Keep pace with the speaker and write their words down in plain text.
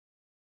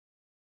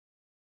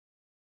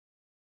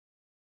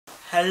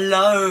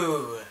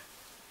Hello,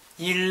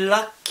 you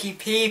lucky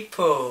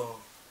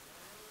people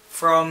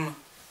from,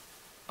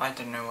 I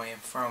don't know where you're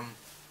from,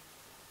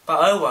 but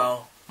oh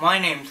well, my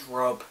name's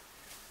Rob,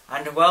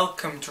 and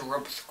welcome to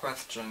Rob's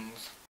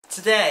Questions.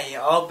 Today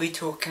I'll be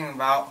talking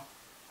about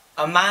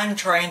a man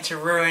trying to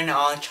ruin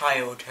our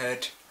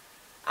childhood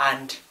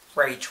and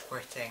rage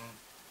quitting.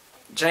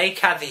 Jay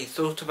Caddy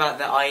thought about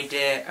the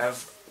idea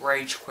of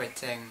rage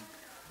quitting.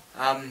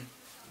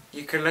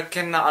 You could look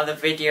in the other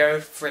video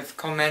for his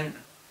comment,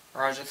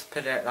 or I'll just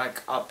put it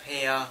like up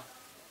here.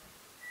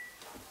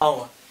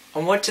 Oh,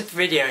 and watch this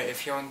video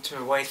if you want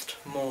to waste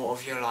more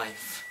of your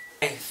life.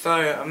 Okay,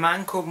 so a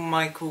man called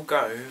Michael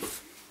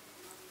Gove,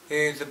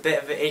 who's a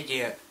bit of an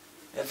idiot,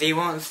 as he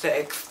wants to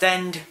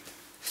extend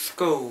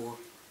school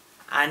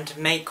and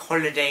make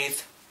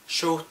holidays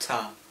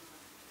shorter.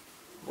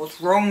 What's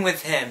wrong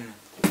with him?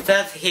 He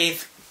says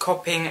he's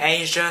copying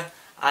Asia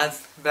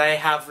as they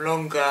have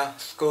longer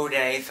school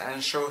days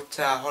and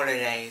shorter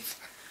holidays.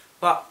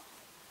 But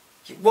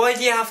why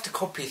do you have to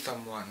copy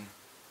someone?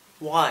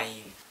 Why?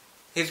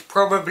 He's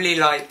probably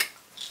like,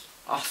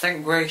 I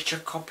think we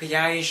should copy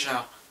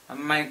Asia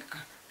and make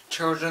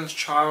children's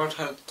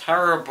childhood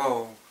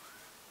terrible.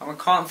 And we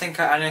can't think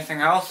of anything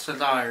else to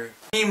do. I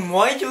mean,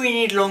 why do we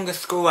need longer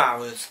school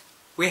hours?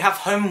 We have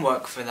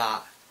homework for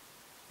that,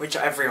 which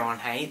everyone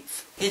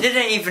hates. He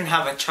didn't even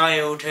have a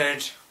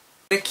childhood.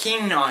 The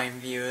keen eye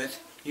viewers,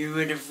 you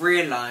would have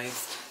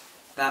realised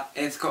that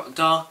it's got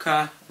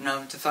darker and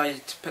I've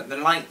decided to put the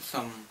lights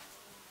on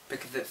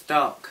because it's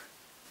dark.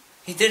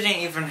 He didn't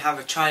even have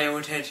a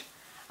childhood,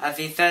 as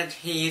he said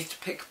he used to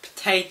pick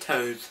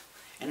potatoes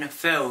in a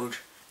field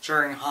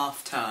during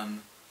half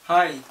term.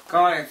 Hey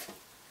guys,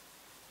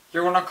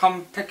 you wanna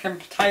come picking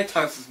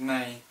potatoes with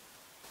me?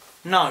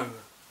 No,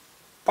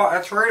 but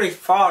it's really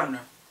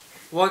fun.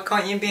 Why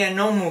can't you be a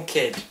normal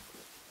kid?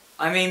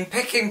 I mean,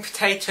 picking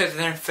potatoes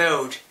in a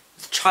field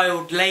is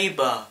child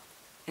labour,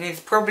 and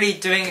he's probably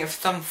doing it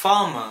for some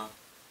farmer.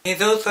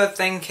 He's also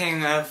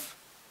thinking of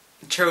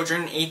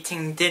children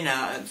eating dinner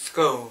at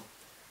school.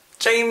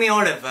 Jamie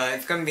Oliver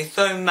is going to be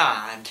so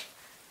mad,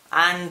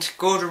 and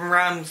Gordon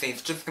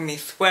Ramsay's just going to be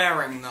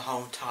swearing the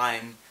whole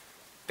time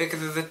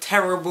because of the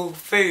terrible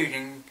food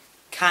in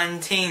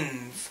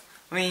canteens.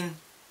 I mean,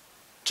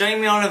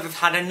 Jamie Oliver's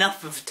had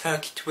enough of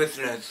turkey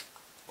twizzlers.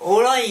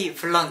 All I eat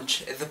for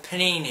lunch is a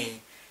panini.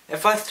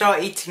 If I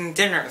start eating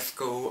dinner at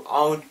school,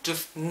 I'll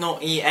just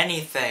not eat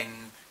anything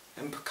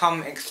and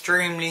become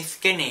extremely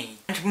skinny.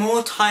 And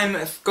more time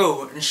at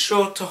school and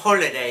shorter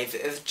holidays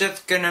is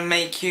just gonna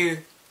make you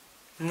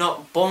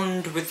not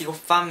bond with your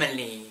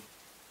family.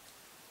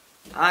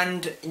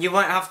 And you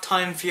won't have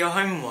time for your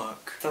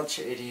homework. Such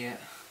an idiot.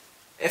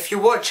 If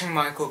you're watching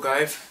Michael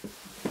Gove,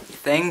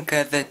 think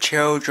of the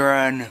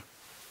children.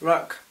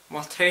 Look,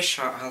 my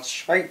t-shirt has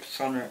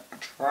shapes on it. A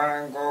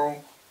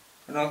triangle,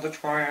 another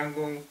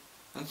triangle,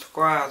 and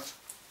squares.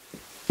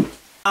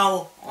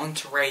 Now on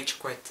to rage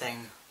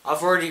quitting.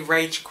 I've already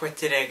rage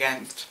quitted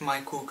against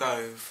Michael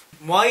Gove.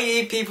 Why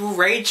do people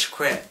rage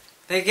quit?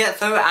 They get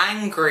so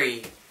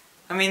angry.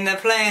 I mean, they're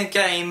playing a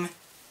game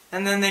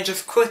and then they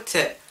just quit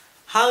it.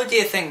 How do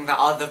you think the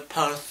other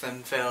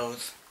person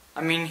feels? I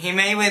mean, he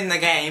may win the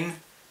game,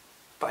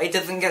 but he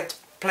doesn't get to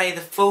play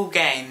the full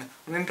game.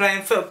 I've been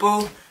playing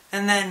football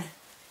and then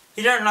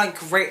you don't like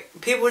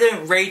people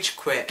don't rage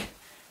quit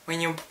when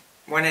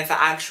it's an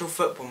actual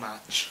football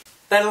match.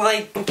 They're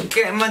like,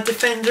 getting my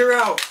defender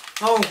out.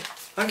 Oh,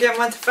 I get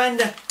my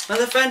defender.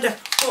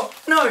 Oh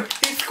no,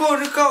 he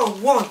scored a goal.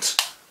 What?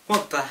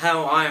 What the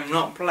hell? I am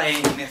not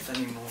playing this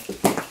anymore.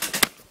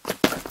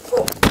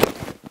 Oh.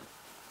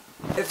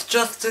 It's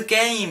just a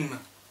game.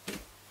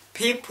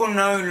 People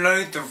know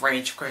loads of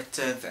rage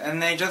quitters and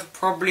they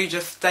probably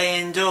just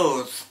stay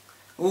indoors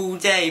all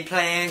day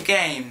playing a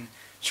game,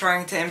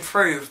 trying to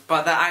improve,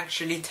 but they're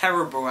actually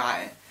terrible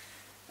at it.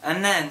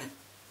 And then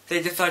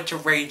they decide to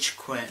rage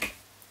quit.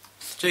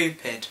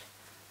 Stupid.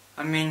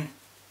 I mean,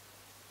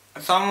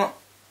 some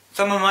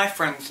of my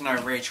friends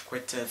know rage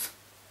quitters.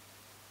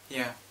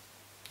 Yeah,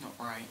 not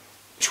right.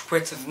 Rage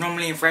quitters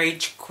normally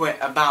rage quit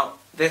about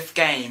this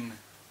game,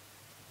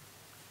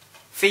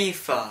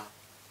 FIFA.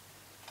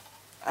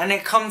 And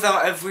it comes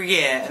out every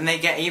year and they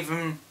get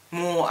even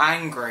more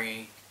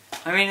angry.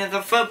 I mean,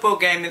 the football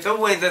game is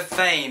always the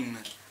same.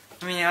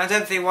 I mean, I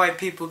don't see why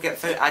people get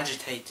so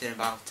agitated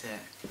about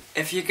it.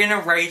 If you're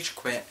gonna rage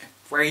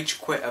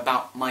quit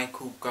about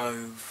Michael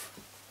Gove.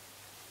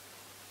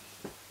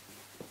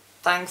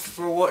 Thanks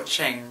for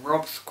watching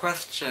Rob's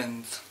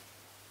Questions.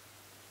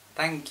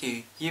 Thank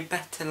you. You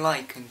better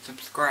like and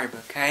subscribe,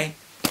 okay?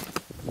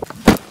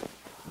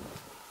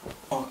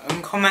 Oh,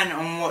 and comment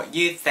on what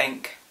you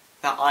think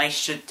that I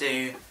should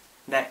do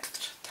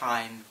next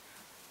time.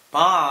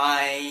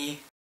 Bye!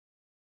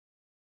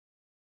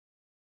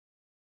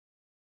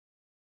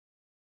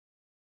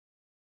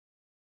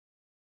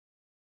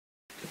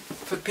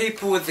 For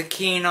people with a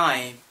keen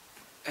eye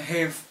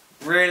who've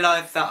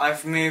realised that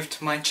I've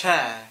moved my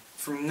chair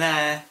from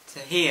there to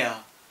here,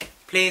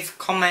 please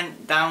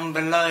comment down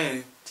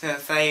below to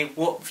say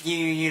what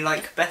view you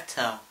like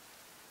better.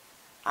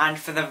 And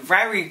for the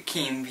very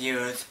keen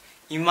viewers,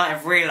 you might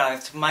have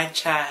realised my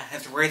chair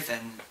has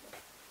risen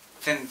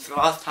since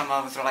last time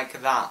I was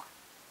like that.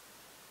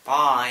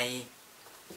 Bye.